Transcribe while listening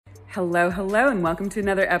Hello, and welcome to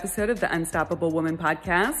another episode of the Unstoppable Woman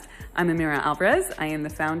podcast. I'm Amira Alvarez. I am the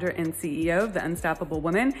founder and CEO of the Unstoppable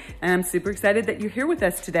Woman, and I'm super excited that you're here with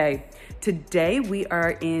us today. Today, we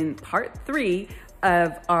are in part 3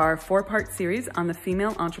 of our 4-part series on the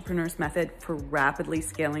female entrepreneur's method for rapidly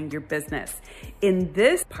scaling your business. In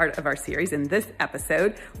this part of our series, in this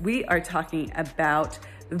episode, we are talking about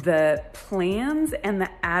the plans and the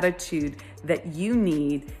attitude that you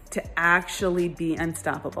need to actually be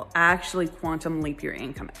unstoppable, actually quantum leap your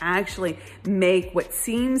income, actually make what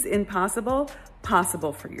seems impossible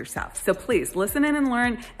possible for yourself. So please listen in and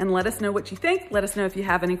learn and let us know what you think. Let us know if you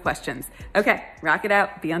have any questions. Okay, rock it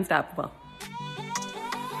out, be unstoppable.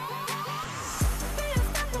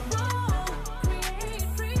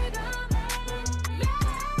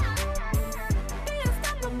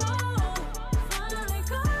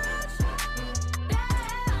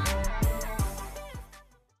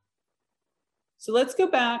 So let's go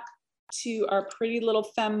back to our pretty little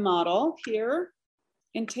femme model here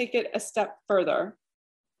and take it a step further,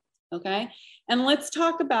 okay? And let's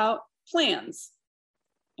talk about plans,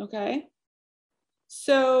 okay?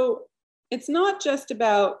 So it's not just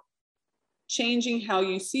about changing how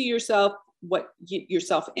you see yourself, your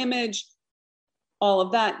self-image, all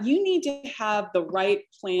of that. You need to have the right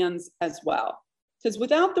plans as well, because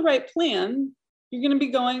without the right plan, you're going to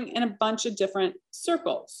be going in a bunch of different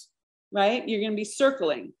circles. Right? You're going to be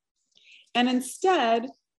circling. And instead,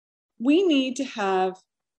 we need to have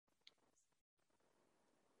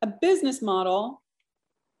a business model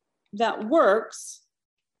that works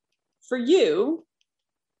for you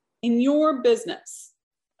in your business.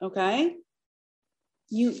 Okay?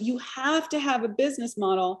 You have to have a business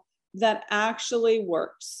model that actually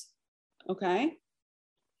works. Okay?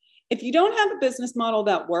 If you don't have a business model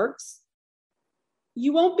that works,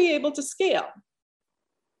 you won't be able to scale.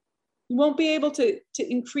 You won't be able to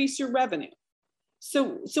increase your revenue.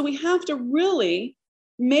 So we have to really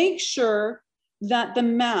make sure that the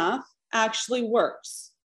math actually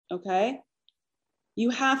works, okay? You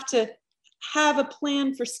have to have a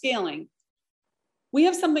plan for scaling. We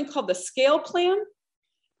have something called the scale plan,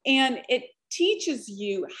 and it teaches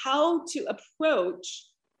you how to approach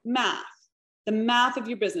math, the math of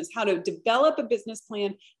your business, how to develop a business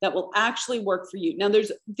plan that will actually work for you. Now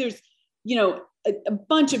there's a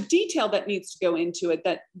bunch of detail that needs to go into it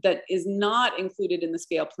that is not included in the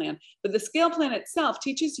scale plan. But the scale plan itself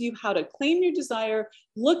teaches you how to claim your desire,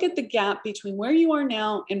 look at the gap between where you are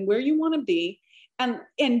now and where you want to be, and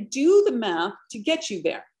do the math to get you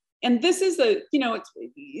there. And this is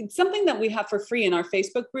it's something that we have for free in our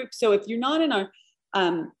Facebook group. So if you're not in our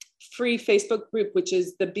free Facebook group, which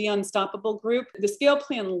is the Be Unstoppable group, the scale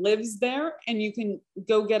plan lives there, and you can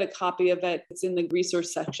go get a copy of it. It's in the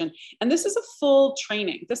resource section. And this is a full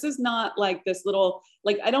training. This is not like this little,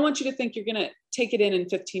 I don't want you to think you're going to take it in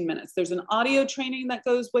 15 minutes. There's an audio training that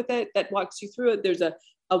goes with it that walks you through it. There's a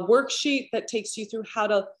worksheet that takes you through how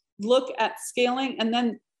to look at scaling. And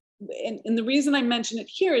then and the reason I mention it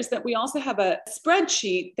here is that we also have a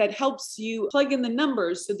spreadsheet that helps you plug in the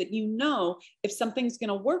numbers so that you know if something's going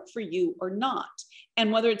to work for you or not,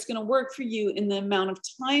 and whether it's going to work for you in the amount of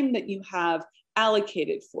time that you have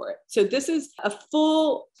allocated for it. So this is a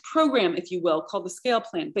full program, if you will, called the scale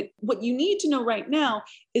plan. But what you need to know right now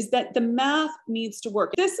is that the math needs to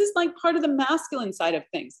work. This is like part of the masculine side of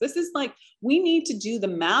things. This is like, we need to do the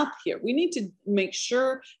math here. We need to make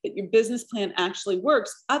sure that your business plan actually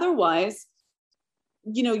works. Otherwise,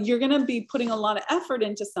 you're going to be putting a lot of effort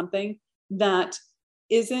into something that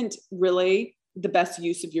isn't really the best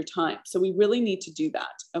use of your time. So we really need to do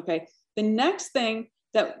that. Okay. The next thing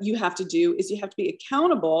that you have to do is you have to be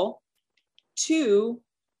accountable to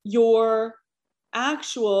your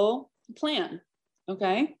actual plan,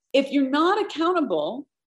 okay? If you're not accountable,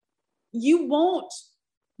 you won't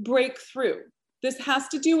break through. This has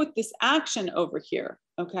to do with this action over here,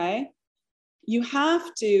 okay? You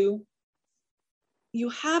have to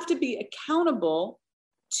be accountable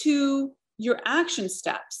to your action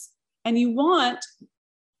steps, and you want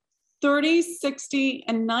 30, 60,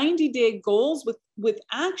 and 90-day goals with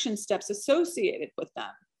action steps associated with them.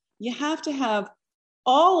 You have to have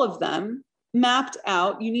all of them mapped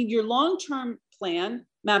out. You need your long-term plan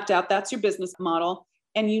mapped out. That's your business model.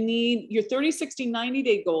 And you need your 30, 60,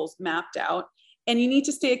 90-day goals mapped out. And you need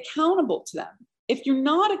to stay accountable to them. If you're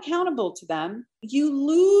not accountable to them, you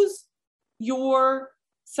lose your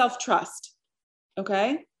self-trust,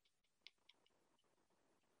 okay?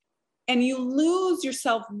 And you lose your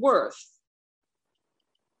self-worth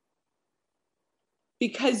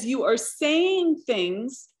because you are saying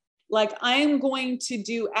things like, I am going to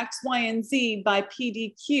do X, Y, and Z by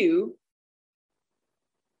PDQ,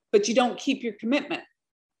 but you don't keep your commitment.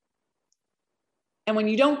 And when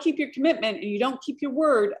you don't keep your commitment and you don't keep your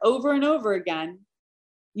word over and over again,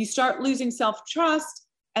 you start losing self-trust,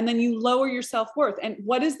 and then you lower your self-worth. And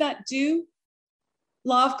what does that do?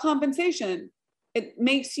 Law of compensation. It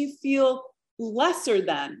makes you feel lesser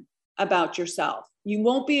than about yourself. You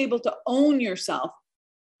won't be able to own yourself.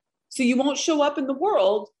 So you won't show up in the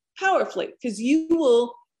world powerfully, because you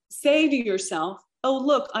will say to yourself, oh,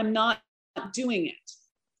 look, I'm not doing it.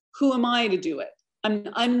 Who am I to do it? I'm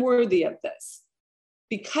unworthy of this.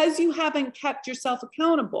 Because you haven't kept yourself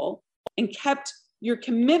accountable and kept your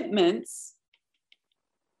commitments,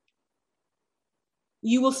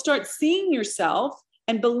 you will start seeing yourself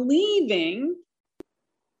and believing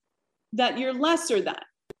that you're lesser than,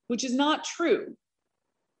 which is not true.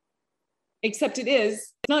 Except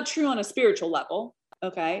it's not true on a spiritual level,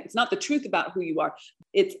 okay? It's not the truth about who you are.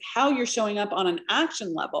 It's how you're showing up on an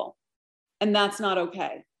action level, and that's not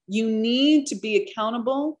okay. You need to be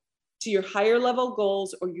accountable to your higher level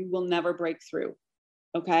goals, or you will never break through,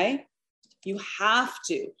 okay? You have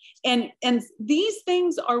to. And these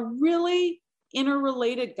things are really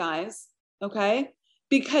interrelated, guys, okay?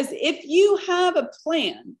 Because if you have a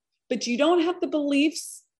plan, but you don't have the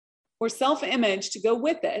beliefs or self-image to go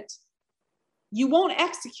with it, you won't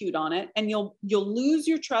execute on it, and you'll lose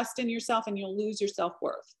your trust in yourself, and you'll lose your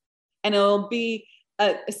self-worth. And it'll be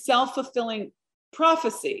a self-fulfilling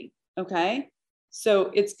prophecy, okay? So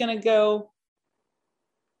it's going to go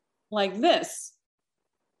like this,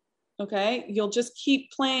 okay? You'll just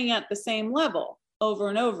keep playing at the same level over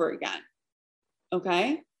and over again,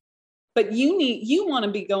 okay? But you want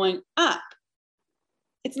to be going up.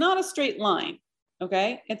 It's not a straight line,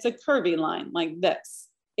 okay? It's a curvy line like this.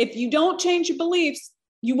 If you don't change your beliefs,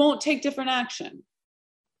 you won't take different action,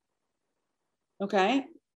 okay?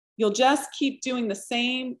 You'll just keep doing the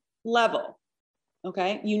same level,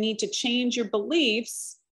 okay? You need to change your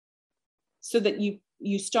beliefs so that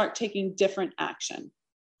you start taking different action.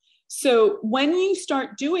 So when you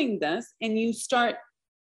start doing this and you start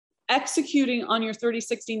executing on your 30,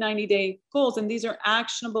 60, 90-day goals, and these are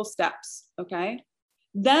actionable steps, okay?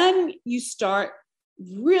 Then you start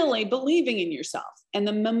really believing in yourself, and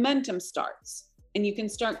the momentum starts, and you can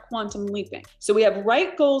start quantum leaping. So we have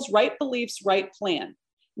right goals, right beliefs, right plan.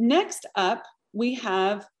 Next up, we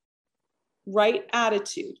have right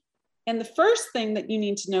attitude. And the first thing that you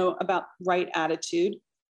need to know about right attitude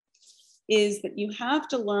is that you have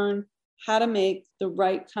to learn how to make the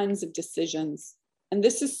right kinds of decisions. And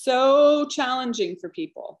this is so challenging for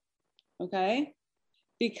people, okay?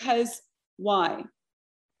 Because why?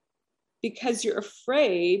 Because you're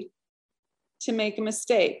afraid to make a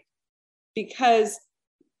mistake. Because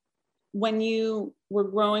when you were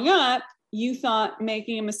growing up, you thought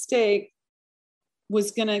making a mistake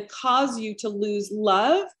was going to cause you to lose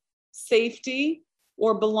love, safety,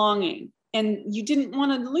 or belonging. And you didn't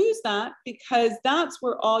want to lose that, because that's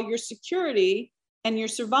where all your security and your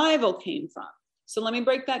survival came from. So let me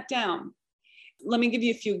break that down. Let me give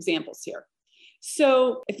you a few examples here.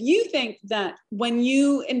 So if you think that when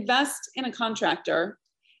you invest in a contractor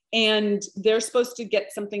and they're supposed to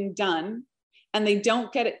get something done and they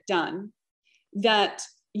don't get it done, that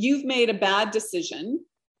you've made a bad decision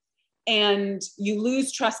and you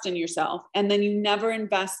lose trust in yourself, and then you never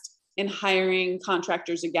invest in hiring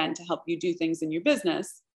contractors again to help you do things in your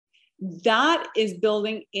business, that is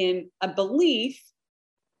building in a belief.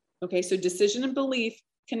 Okay, so decision and belief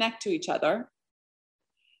connect to each other.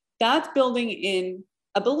 That's building in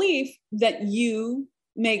a belief that you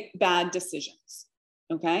make bad decisions,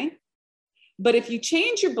 okay? But if you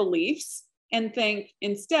change your beliefs and think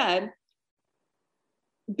instead,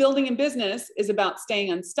 building a business is about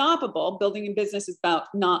staying unstoppable, building a business is about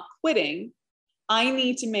not quitting, I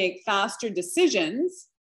need to make faster decisions.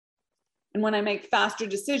 And when I make faster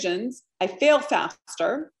decisions, I fail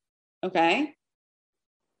faster, okay?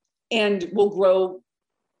 And will grow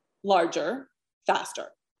larger, faster.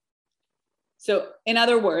 So in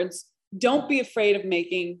other words, don't be afraid of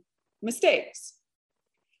making mistakes.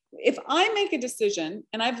 If I make a decision,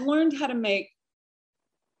 and I've learned how to make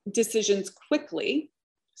decisions quickly,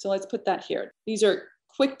 so let's put that here. These are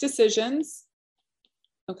quick decisions,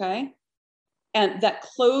 okay? And that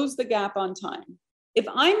close the gap on time. If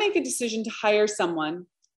I make a decision to hire someone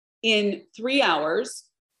in 3 hours,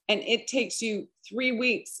 and it takes you 3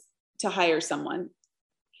 weeks to hire someone,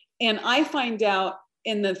 and I find out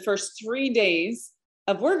in the first 3 days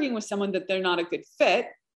of working with someone that they're not a good fit,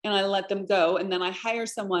 and I let them go, and then I hire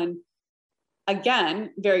someone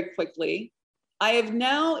again very quickly, I have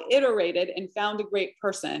now iterated and found a great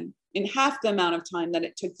person in half the amount of time that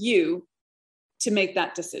it took you to make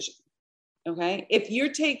that decision. Okay. If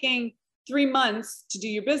you're taking 3 months to do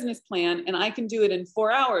your business plan and I can do it in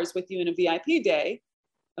 4 hours with you in a VIP day,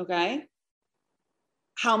 okay,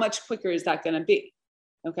 how much quicker is that going to be?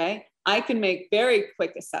 Okay. I can make very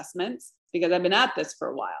quick assessments because I've been at this for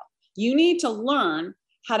a while. You need to learn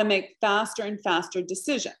how to make faster and faster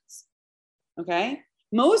decisions. Okay.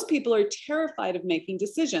 Most people are terrified of making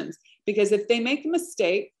decisions because if they make a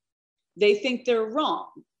mistake, they think they're wrong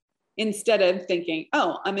instead of thinking,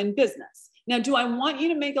 oh, I'm in business. Now, do I want you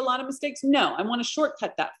to make a lot of mistakes? No, I want to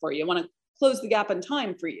shortcut that for you. I want to close the gap in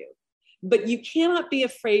time for you. But you cannot be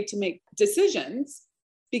afraid to make decisions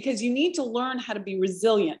because you need to learn how to be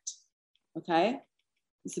resilient. Okay.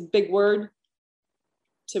 It's a big word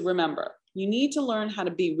to remember. You need to learn how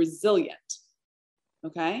to be resilient.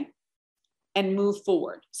 Okay. And move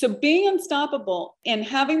forward. So being unstoppable and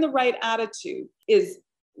having the right attitude is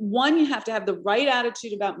one, you have to have the right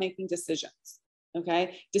attitude about making decisions.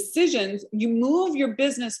 Okay. Decisions, you move your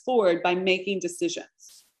business forward by making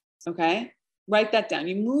decisions. Okay. Write that down.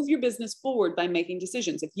 You move your business forward by making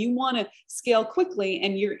decisions. If you want to scale quickly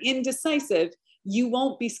and you're indecisive, you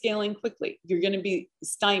won't be scaling quickly. You're going to be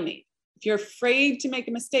stymied. If you're afraid to make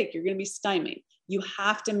a mistake, you're going to be stymied. You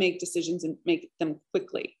have to make decisions and make them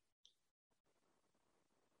quickly.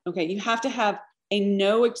 Okay, you have to have a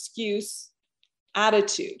no excuse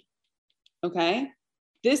attitude. Okay,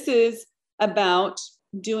 this is about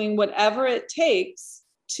doing whatever it takes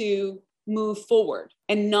to move forward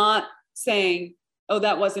and not saying, oh,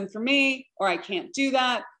 that wasn't for me, or I can't do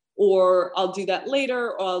that, or I'll do that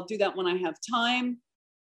later, or I'll do that when I have time,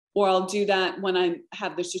 or I'll do that when I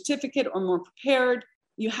have the certificate or more prepared.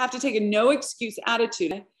 You have to take a no excuse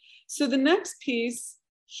attitude. So the next piece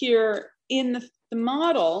here in the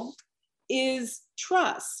model is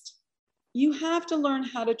trust. You have to learn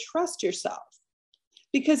how to trust yourself.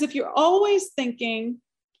 Because if you're always thinking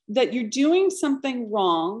that you're doing something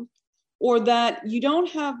wrong, or that you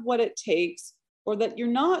don't have what it takes, or that you're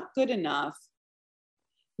not good enough,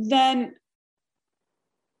 then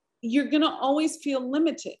you're going to always feel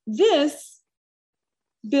limited. This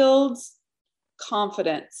builds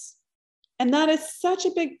confidence. And that is such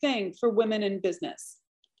a big thing for women in business.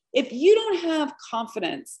 If you don't have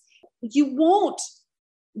confidence, you won't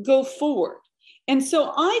go forward. And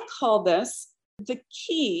so I call this the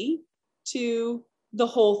key to the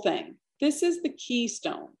whole thing. This is the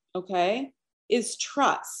keystone, okay, is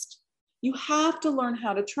trust. You have to learn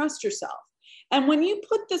how to trust yourself. And when you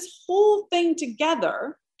put this whole thing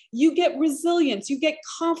together, you get resilience, you get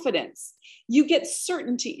confidence, you get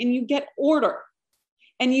certainty, and you get order.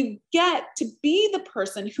 And you get to be the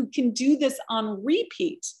person who can do this on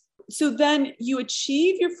repeat. So then you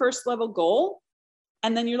achieve your first level goal,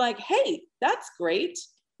 and then you're like, hey, that's great.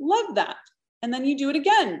 Love that. And then you do it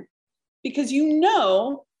again because you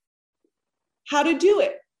know how to do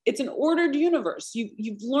it. It's an ordered universe.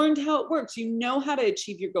 You've learned how it works. You know how to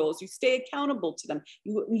achieve your goals. You stay accountable to them.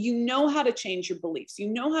 You know how to change your beliefs. You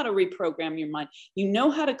know how to reprogram your mind. You know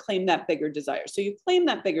how to claim that bigger desire. So you claim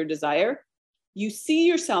that bigger desire. You see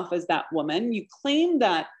yourself as that woman. You claim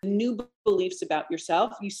that new beliefs about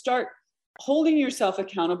yourself. You start holding yourself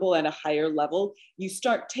accountable at a higher level. You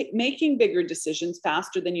start making bigger decisions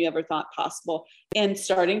faster than you ever thought possible and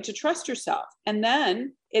starting to trust yourself. And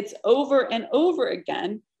then it's over and over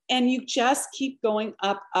again. And you just keep going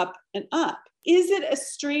up, up, and up. Is it a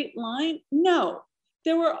straight line? No.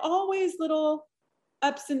 There were always little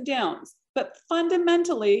ups and downs, but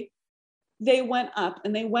fundamentally, they went up,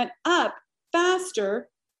 and they went up faster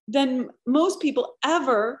than most people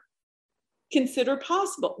ever consider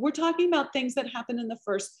possible. We're talking about things that happen in the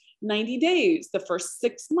first 90 days, the first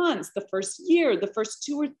 6 months, the first year, the first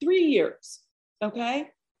 2 or 3 years. Okay.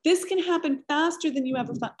 This can happen faster than you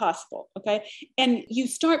ever thought possible. Okay. And you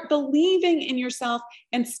start believing in yourself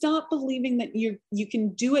and stop believing that you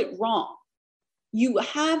can do it wrong. You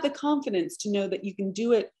have the confidence to know that you can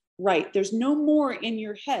do it right. There's no more in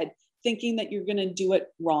your head thinking that you're going to do it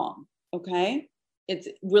wrong. Okay. It's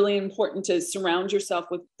really important to surround yourself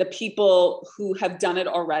with the people who have done it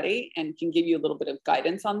already and can give you a little bit of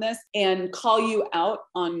guidance on this and call you out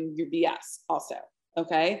on your BS also.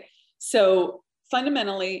 Okay. So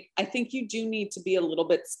fundamentally, I think you do need to be a little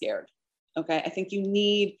bit scared. Okay. I think you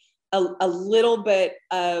need a little bit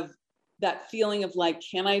of that feeling of like,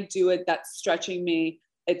 can I do it? That's stretching me.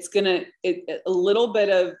 It's a little bit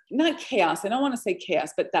of not chaos. I don't want to say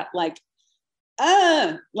chaos, but that like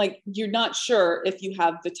you're not sure if you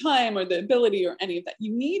have the time or the ability or any of that.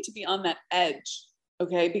 You need to be on that edge.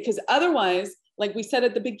 Okay. Because otherwise, like we said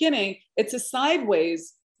at the beginning, it's a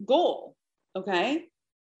sideways goal. Okay.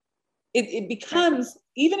 It becomes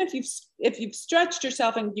even if you've stretched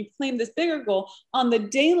yourself and you've claimed this bigger goal on the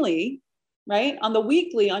daily, right? On the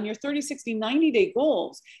weekly, on your 30, 60, 90-day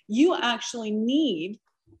goals, you actually need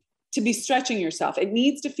to be stretching yourself. It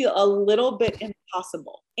needs to feel a little bit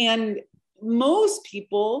impossible. And most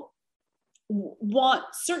people want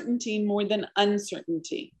certainty more than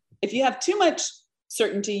uncertainty. If you have too much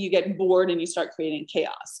certainty, you get bored and you start creating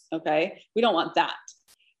chaos. Okay. We don't want that.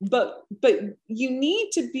 But you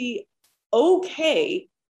need to be okay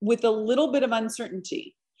with a little bit of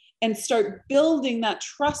uncertainty and start building that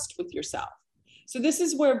trust with yourself. So this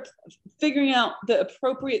is where figuring out the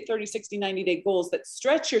appropriate 30, 60, 90-day goals that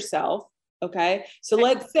stretch yourself. Okay. So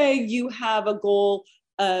let's say you have a goal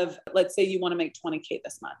of, let's say you want to make 20K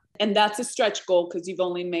this month. And that's a stretch goal because you've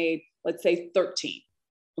only made, let's say 13.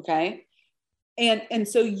 Okay. And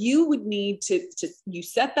so you would need to you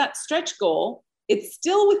set that stretch goal. It's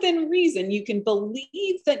still within reason. You can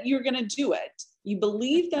believe that you're going to do it. You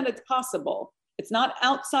believe that it's possible. It's not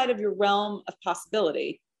outside of your realm of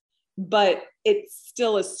possibility, but it's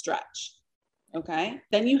still a stretch. Okay.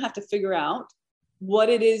 Then you have to figure out what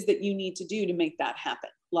it is that you need to do to make that happen.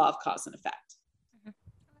 Law of cause and effect.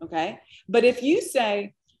 Okay. But if you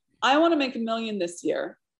say, I want to make $1 million this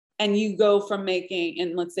year, and you go from making,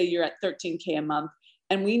 and let's say you're at 13K a month,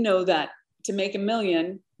 and we know that to make $1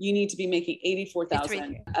 million, you need to be making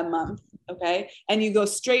 84,000 a month. Okay. And you go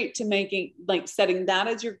straight to making, like setting that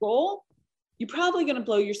as your goal, you're probably going to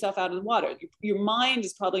blow yourself out of the water. Your mind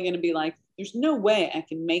is probably going to be like, there's no way I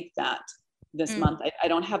can make that this month. I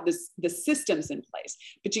don't have the systems in place,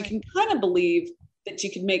 but you can kind of believe that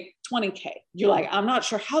you could make 20K. You're like, I'm not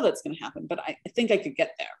sure how that's going to happen, but I think I could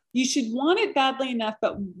get there. You should want it badly enough,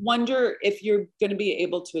 but wonder if you're going to be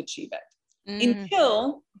able to achieve it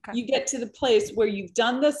until you get to the place where you've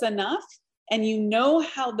done this enough and you know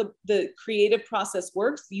how the creative process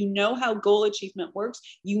works. You know how goal achievement works.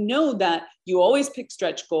 You know that you always pick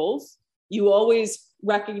stretch goals. You always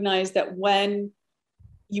recognize that when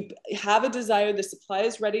you have a desire, the supply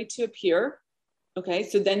is ready to appear. Okay,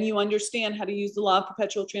 so then you understand how to use the law of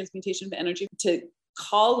perpetual transmutation of energy to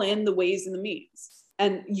call in the ways and the means.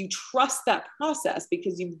 And you trust that process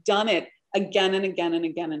because you've done it again and again and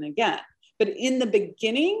again and again. But in the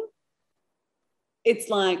beginning, it's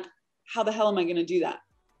like, how the hell am I going to do that?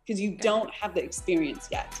 Because you don't have the experience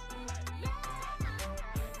yet.